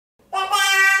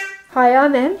Hi,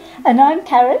 I'm Em. And I'm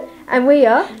Karen. And we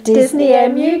are Disney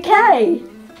MUK.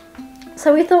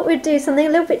 So we thought we'd do something a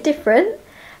little bit different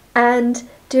and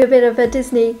do a bit of a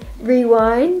Disney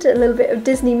rewind, a little bit of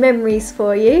Disney memories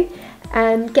for you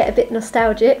and get a bit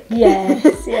nostalgic. Yes,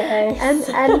 yes.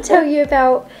 and tell you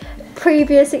about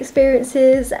previous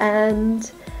experiences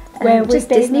and where we've just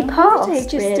been Disney past,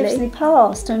 just really. Disney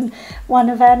past, and one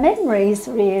of our memories,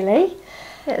 really.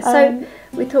 Yeah, so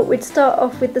we thought we'd start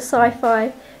off with the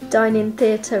SCI-FI Dine-In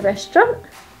Theatre restaurant.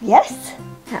 Yes.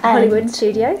 At Hollywood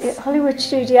Studios. At Hollywood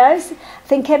Studios. I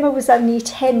think Emma was only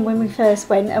 10 when we first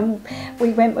went, and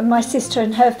we went with my sister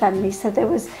and her family, so there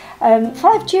was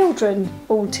 5 children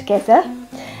all together.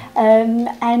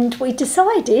 And we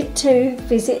decided to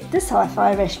visit the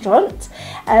SCI-FI restaurant,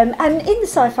 and in the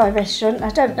SCI-FI restaurant, I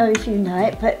don't know if you know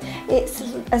it, but it's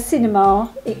a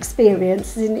cinema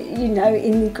experience.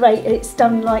 It's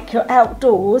done like you're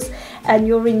outdoors and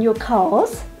you're in your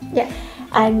cars. Yeah.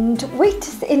 And we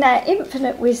just, in our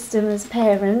infinite wisdom as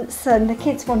parents, and the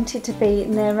kids wanted to be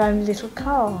in their own little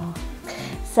car.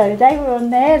 So they were on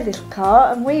their little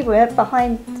car and we were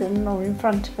behind them or in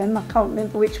front of them, I can't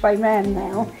remember which way round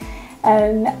now,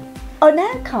 on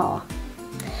our car.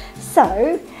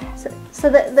 So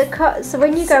the car. So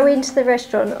when you go into the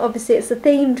restaurant, obviously it's a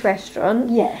themed restaurant.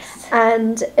 Yes.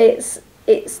 And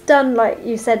it's done like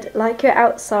you said, like you're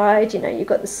outside. You know, you've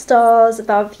got the stars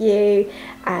above you,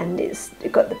 and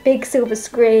you've got the big silver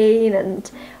screen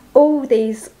and all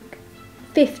these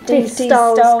 50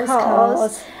 style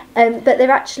cars. But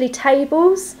they're actually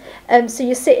tables, so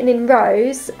you're sitting in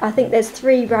rows. I think there's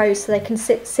 3 rows, so they can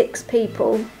sit 6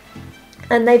 people,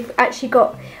 and they've actually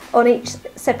got on each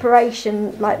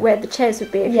separation, like where the chairs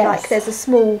would be, if you like, there's a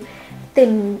small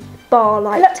thin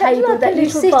bar-like table that you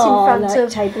sit in front of,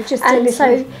 table, just and a little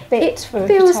so bit it for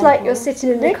feels a like table. you're sitting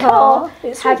in the car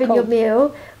having your cool.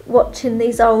 meal, watching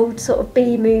these old sort of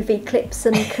B-movie clips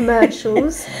and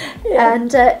commercials.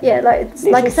 And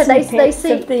like I said, they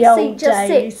seat the old just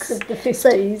days 6 of the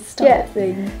 50s type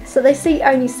thing. So they seat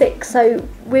only 6. So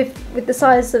with the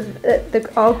size of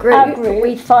our group,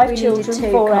 we 5 children, needed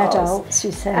 2 4 cars. adults,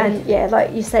 you said. And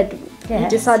like you said, you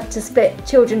decided to split.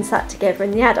 Children sat together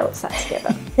and the adults sat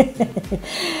together.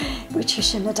 Which you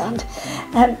shouldn't have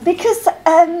done, because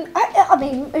I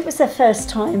mean, it was their first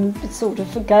time sort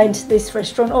of going to this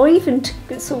restaurant, or even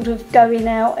sort of going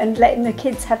out and letting the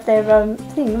kids have their own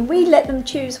thing, and we let them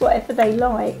choose whatever they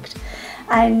liked.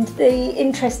 And the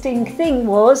interesting thing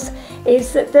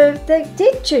is that they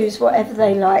did choose whatever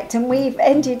they liked, and we've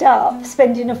ended up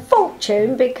spending a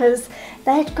fortune because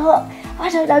they'd got, I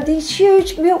don't know, these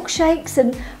huge milkshakes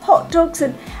and hot dogs,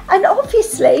 and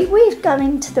obviously we've gone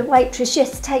into the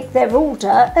waitress, take their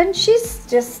order, and she's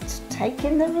just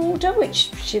taken their order,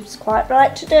 which she was quite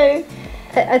right to do.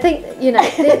 I think,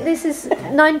 this is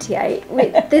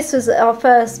 98. This was our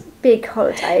first big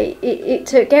holiday. It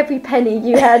took every penny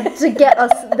you had to get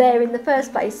us there in the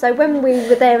first place. So when we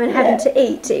were there and having to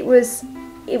eat, it was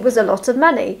a lot of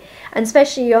money, and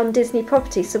especially on Disney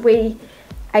property. So we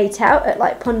ate out at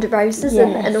like Ponderosa's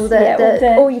and all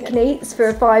the all you can eats for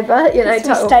a $5.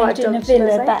 We stayed in a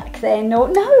villa back then, or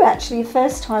no, actually, the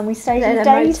first time we stayed in a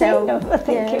motel. I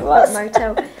think it was a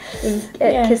motel in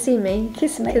Kissimmee.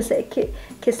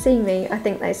 Kissimmee, I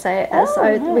think they say it as.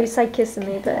 We say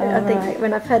Kissimmee, but I think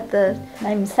when I've heard the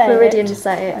Floridians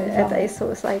say it, they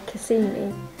sort of say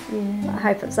Kissimmee. Yeah. I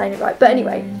hope I'm saying it right. But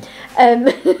anyway,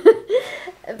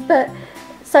 but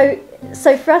so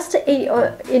for us to eat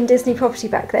in Disney property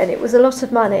back then, it was a lot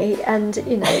of money, and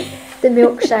the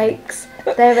milkshakes,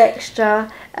 they're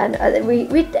extra. And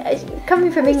we'd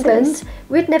coming from England,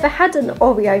 we'd never had an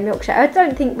Oreo milkshake. I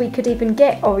don't think we could even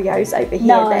get Oreos over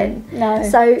here then. No.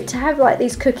 So to have like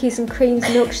these cookies and creams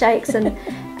milkshakes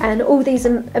and all these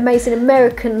amazing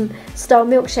American style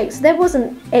milkshakes, there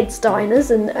wasn't Ed's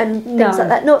Diners and things like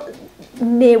that, not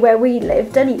near where we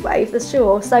lived anyway, for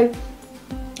sure. So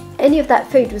any of that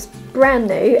food was brand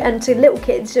new, and to little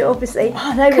kids, obviously,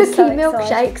 cookie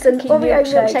milkshakes and Oreo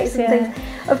milkshakes and things.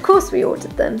 Of course we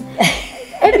ordered them.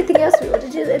 Everything else we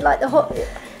ordered, like the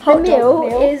meal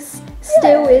is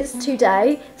still is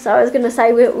today. So I was going to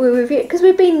say we'll review it because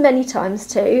we've been many times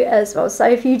too as well. So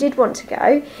if you did want to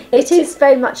go, it is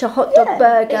very much a hot dog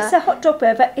burger. It's a hot dog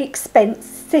burger,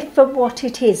 expensive for what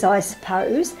it is, I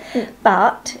suppose,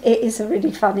 but it is a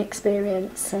really fun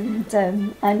experience. And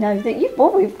I know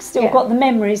that we've still got the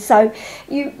memories. So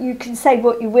you can say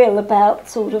what you will about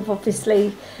sort of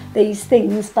obviously these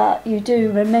things, but you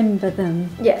do remember them.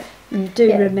 Yeah. You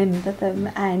do remember them,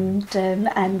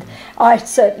 and I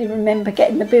certainly remember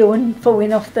getting the bill and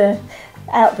falling out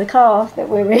the car that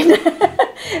we're in.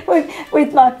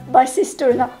 with my sister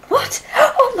and I. What?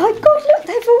 Oh my God! Look,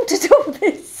 they've ordered all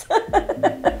this.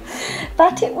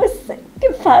 But it was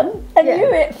good fun, and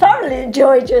you thoroughly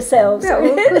enjoyed yourselves. Yeah,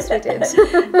 well, of course we did.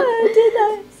 Oh, did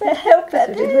I? So help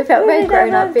it. We felt very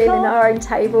grown up being in our own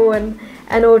table and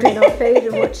ordering our food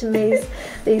and watching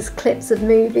these clips of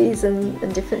movies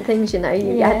and different things. You know,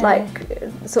 you had like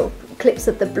sort of clips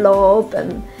of the Blob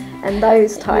and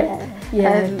those type.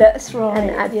 That's right.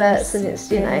 And adverts, and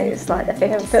it's it's like the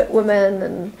 50-foot woman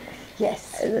and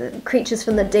Creatures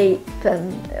from the Deep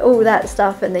and all that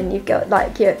stuff. And then you've got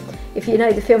like if you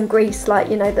know the film Grease, like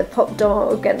the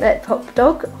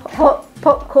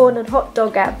popcorn and hot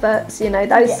dog adverts,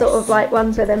 those sort of like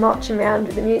ones where they're marching around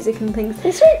with the music and things.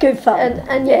 It's really good fun.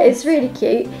 And it's really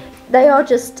cute. They are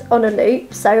just on a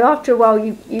loop, so after a while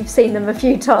you've seen them a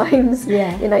few times.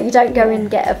 You don't go and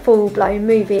get a full-blown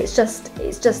movie. It's just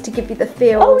to give you the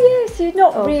feel. Oh yes, you're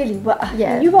not really.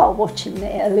 You are watching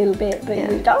it a little bit, but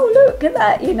you go, oh look at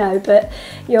that, But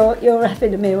you're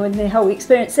having a meal and the whole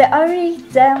experience. The only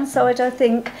downside, I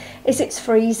think, is it's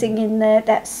freezing in there.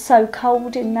 That's so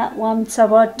cold in that one.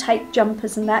 So I'd take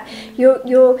jumpers and that.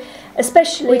 You're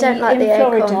especially we don't like in the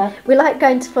Florida. Aircon. We like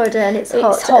going to Florida and it's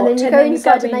hot, and then you go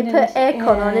inside and they put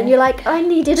aircon on, and you're like, I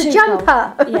needed a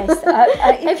jumper. Yes.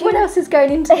 Everyone else is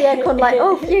going into the aircon like,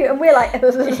 oh phew, and we're like.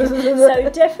 So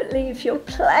definitely, if you're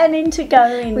planning to go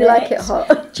in, we like it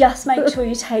hot. Just make sure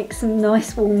you take some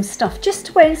nice warm stuff just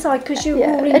to wear inside, because you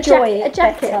will enjoy it. A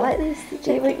jacket better. like this.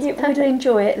 You would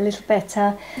enjoy it a little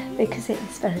better because it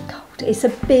is very cold. It's a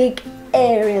big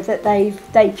area that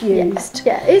they've used.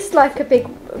 Yeah, it's like a big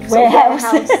warehouse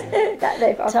that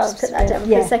they've. I'll just put that down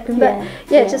for a second. But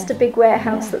just a big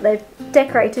warehouse that they've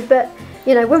decorated. But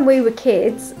when we were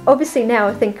kids, obviously now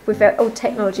I think with all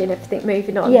technology and everything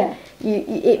moving on,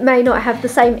 it may not have the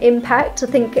same impact. I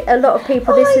think a lot of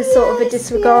people, this is sort of a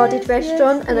disregarded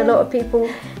restaurant, and a lot of people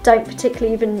don't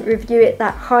particularly even review it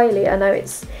that highly. I know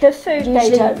it's the food usually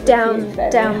they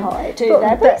don't down high, do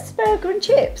they? But it's burger and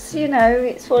chips,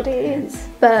 it's what it is.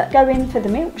 But go in for the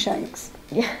milkshakes.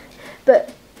 Yeah,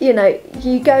 but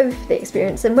you go for the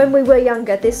experience. And when we were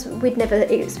younger, we'd never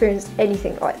experienced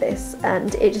anything like this,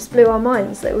 and it just blew our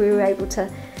minds that we were able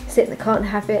to sit in the car and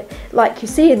have it like you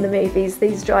see in the movies,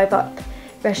 these drive-up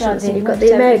restaurants, and you've got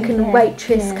the American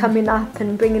waitress coming up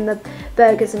and bringing the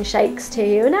burgers and shakes to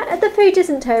you, and the food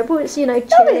isn't terrible. It's chili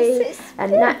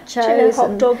and nachos,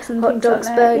 hot dogs and hot dogs,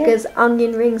 like burgers,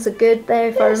 onion rings are good there.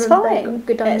 If I remember, they've got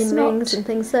good onion rings and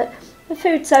things. That the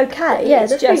food's okay. Yeah,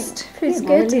 it's just food's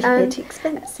good. A little bit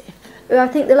expensive. I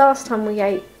think the last time we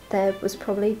ate there was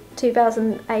probably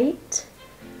 2008.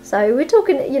 So we're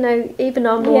talking, even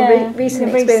our more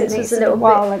recent experience was a little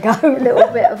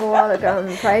bit of a while ago, I'm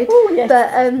afraid. Oh, yes.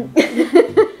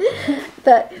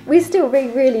 But we still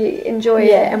really enjoy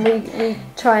it, and we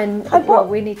try and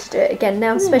we need to do it again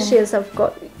now, especially as I've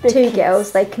got two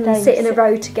girls. They can sit in a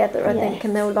row together, I think,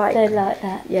 and they'll like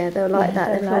that. Yeah, they'll like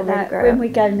that. They'll like that. When we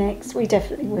go next, we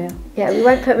definitely will. Yeah, we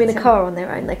won't put them in a car on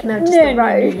their own. They can have just a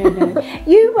row. No.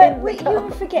 You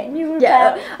were forgetting. You were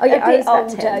about a bit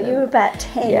older. You were about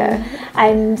 10,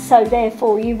 and so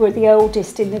therefore you were the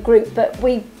oldest in the group. But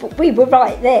we were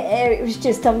right there. It was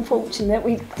just unfortunate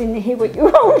we didn't hear what you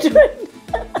were ordering.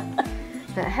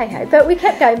 Hey, but we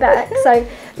kept going back. So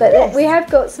look, we have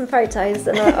got some photos,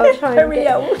 and I'll try and very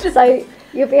old. So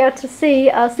you'll be able to see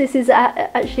us. This is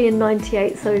actually in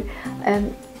 '98, so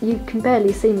you can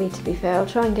barely see me, to be fair. I'll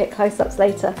try and get close-ups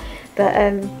later, but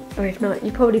or if not,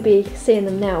 you'll probably be seeing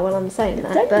them now while I'm saying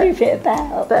that. Don't move it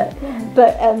about. But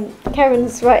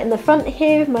Karen's right in the front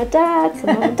here with my dad, so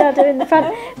mum and dad are in the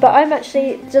front. But I'm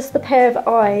actually just the pair of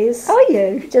eyes. Are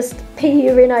you? Just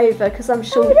peering over because I'm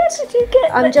short. How did you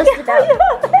get I'm just about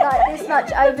like this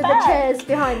much over the chairs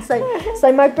behind.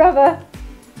 So my brother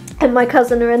and my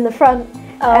cousin are in the front,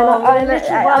 and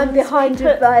I'm behind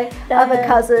with my other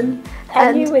cousin.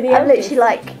 And you were the I'm eldest.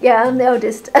 literally I'm the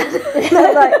eldest.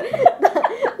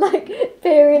 like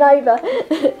peering over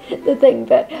the thing,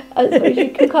 but I suppose you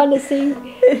can kind of see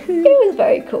it was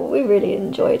very cool. We really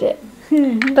enjoyed it.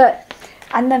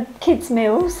 And the kids'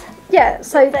 meals. Yeah,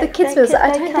 so the kids' meals,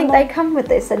 I don't think they come with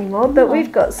this anymore, but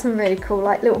we've got some really cool,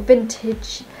 like little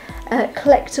vintage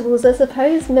collectibles, I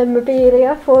suppose,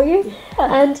 memorabilia for you.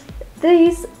 And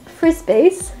these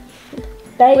frisbees.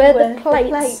 They were the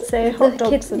plates, they're hot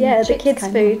dogs, the kids'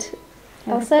 food.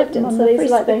 I'll serve them, so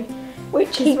these are like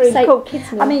which is really cool.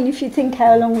 Kids' I mean, if you think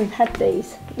how long we've had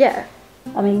these. Yeah.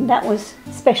 I mean, that was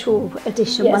special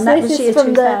edition one. So that was year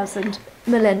 2000.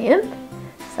 Millennium.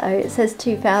 So it says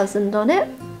 2000 on it.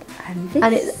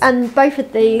 And both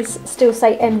of these still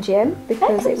say MGM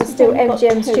because it was still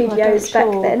MGM Studios back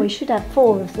then. We should have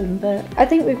 4 of them, but I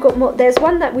think we've got more. There's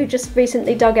one that we've just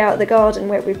recently dug out of the garden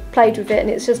where we've played with it and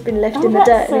it's just been left in the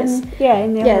dirt. And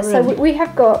in the other so room. we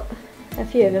have got a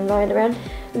few of them lying around.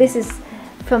 This is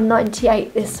from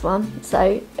 '98. This one.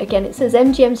 So again, it says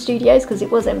MGM Studios because it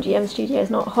was MGM Studios,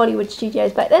 not Hollywood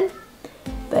Studios back then.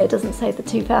 But it doesn't say the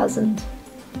 2000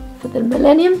 for the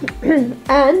millennium,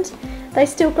 and they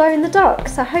still glow in the dark,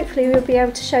 so hopefully we'll be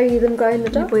able to show you them glow in the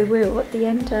dark. We will at the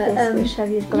end of this. We'll show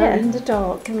you glow in the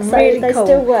dark. So really they cool.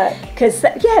 still work. Because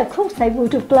of course they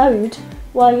would have glowed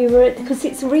while you were because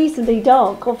it's reasonably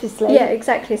dark, obviously. Yeah,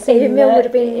 exactly. So your meal would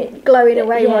have been glowing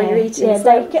away while you're eating. Yeah,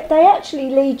 so they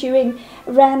actually lead you in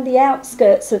around the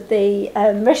outskirts of the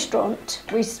restaurant,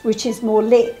 which is more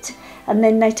lit, and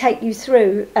then they take you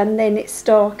through, and then it's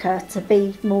darker to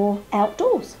be more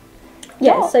outdoors.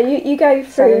 Yeah, so you go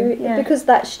through, because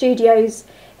that studio's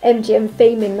MGM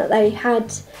theming that they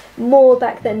had more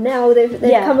back then. Now they've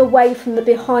come away from the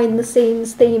behind the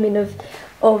scenes theming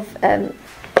of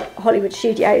Hollywood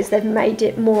Studios. They've made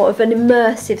it more of an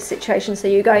immersive situation, so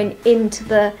you're going into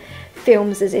the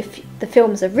films as if the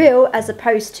films are real, as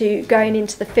opposed to going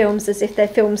into the films as if they're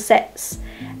film sets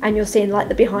and you're seeing like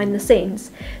the behind the scenes.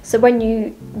 So when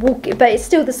you walk, but it's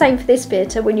still the same for this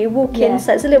theatre, when you walk in,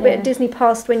 so it's a little bit of Disney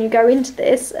past when you go into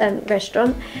this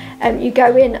restaurant, you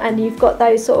go in and you've got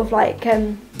those sort of like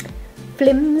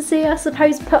flimsy, I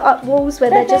suppose, put up walls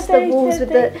where they're just the walls with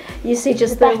the you see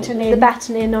just the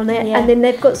battening on it, and then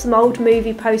they've got some old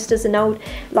movie posters and old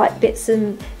like bits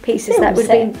and pieces that would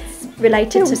have been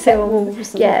related to film,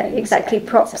 exactly,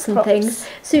 props and things.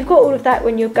 So you've got all of that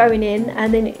when you're going in,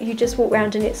 and then you just walk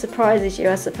around and it surprises you,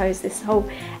 I suppose, this whole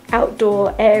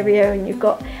outdoor area. And you've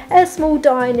got a small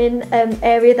dining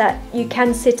area that you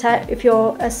can sit at. If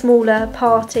you're a smaller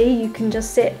party, you can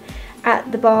just sit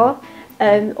at the bar.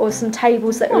 Or some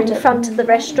tables that are in front of the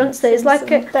restaurant. So there's like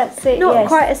quite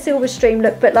a Silverstream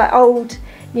look, but like old,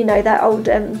 that old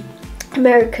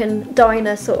American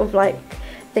diner sort of like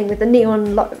thing with the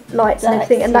neon lights and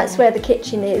everything, and that's where the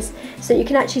kitchen is. So you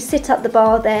can actually sit at the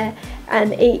bar there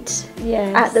and eat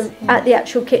at the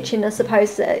actual kitchen, I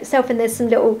suppose, itself. And there's some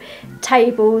little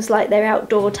tables, like they're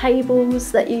outdoor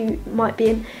tables that you might be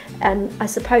in. And I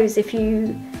suppose if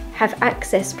you have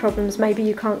access problems, maybe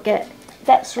you can't get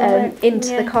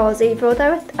into the cars either,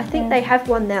 although I think they have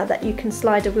one now that you can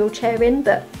slide a wheelchair in,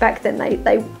 but back then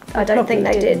they I don't think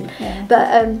they did.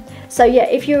 But so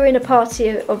if you're in a party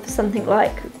of something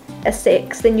like a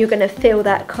 6, then you're going to fill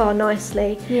that car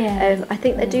nicely. I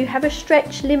think they do have a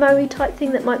stretch limo type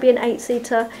thing that might be an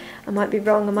 8-seater. I might be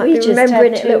wrong, I might be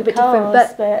remembering it a little bit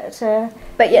different,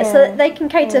 but yeah, so they can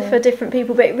cater for different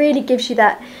people, but it really gives you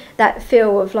that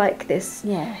feel of like this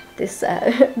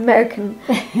American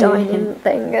dining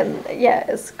thing, and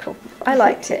it's cool. I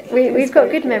liked it. We've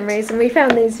got good memories, and we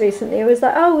found these recently. It was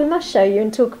like, we must show you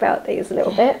and talk about these a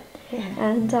little bit,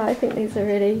 and I think these are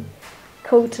really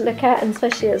cool to look at, and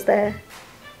especially as they're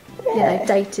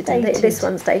dated. And this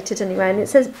one's dated anyway, and it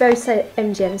says both say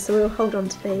MGM, so we'll hold on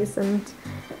to these. And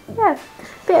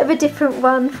bit of a different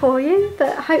one for you,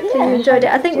 but hopefully you enjoyed it.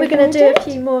 I think we're going to do a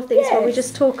few more of these where we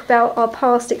just talk about our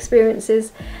past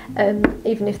experiences,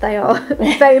 even if they are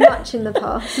very much in the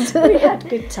past. We had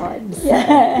good times.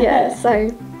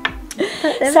 So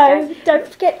don't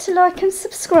forget to like and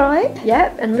subscribe.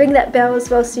 And ring that bell as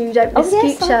well, so you don't miss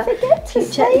future.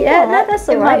 That's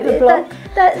all right.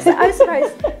 I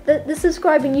suppose the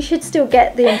subscribing, you should still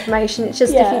get the information. It's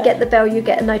just if you get the bell, you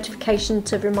get a notification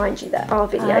to remind you that our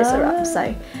videos are up.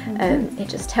 So it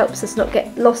just helps us not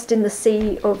get lost in the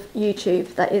sea of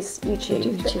YouTube. That is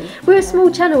YouTube. We're a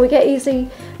small channel. We get easily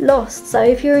lost. So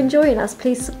if you're enjoying us,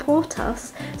 please support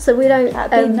us so we don't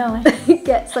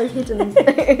get so hidden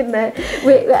in there.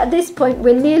 At this point,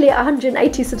 we're nearly at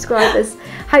 180 subscribers.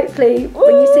 Hopefully,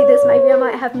 when you see this, maybe I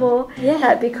might have more.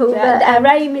 That'd be cool. But our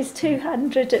aim is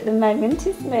 200 at the moment,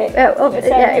 isn't it?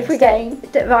 If we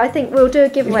get, I think we'll do a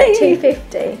giveaway at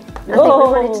 250. I think we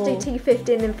wanted to do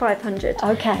 250 and then 500.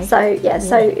 Okay. So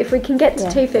so if we can get to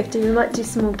 250, we might do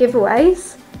some more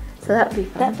giveaways. So that'd be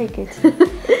fun. That'd be good.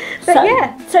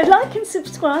 So like and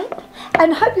subscribe,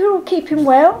 and hope you're all keeping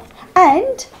well.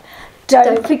 And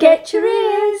don't forget your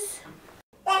ears.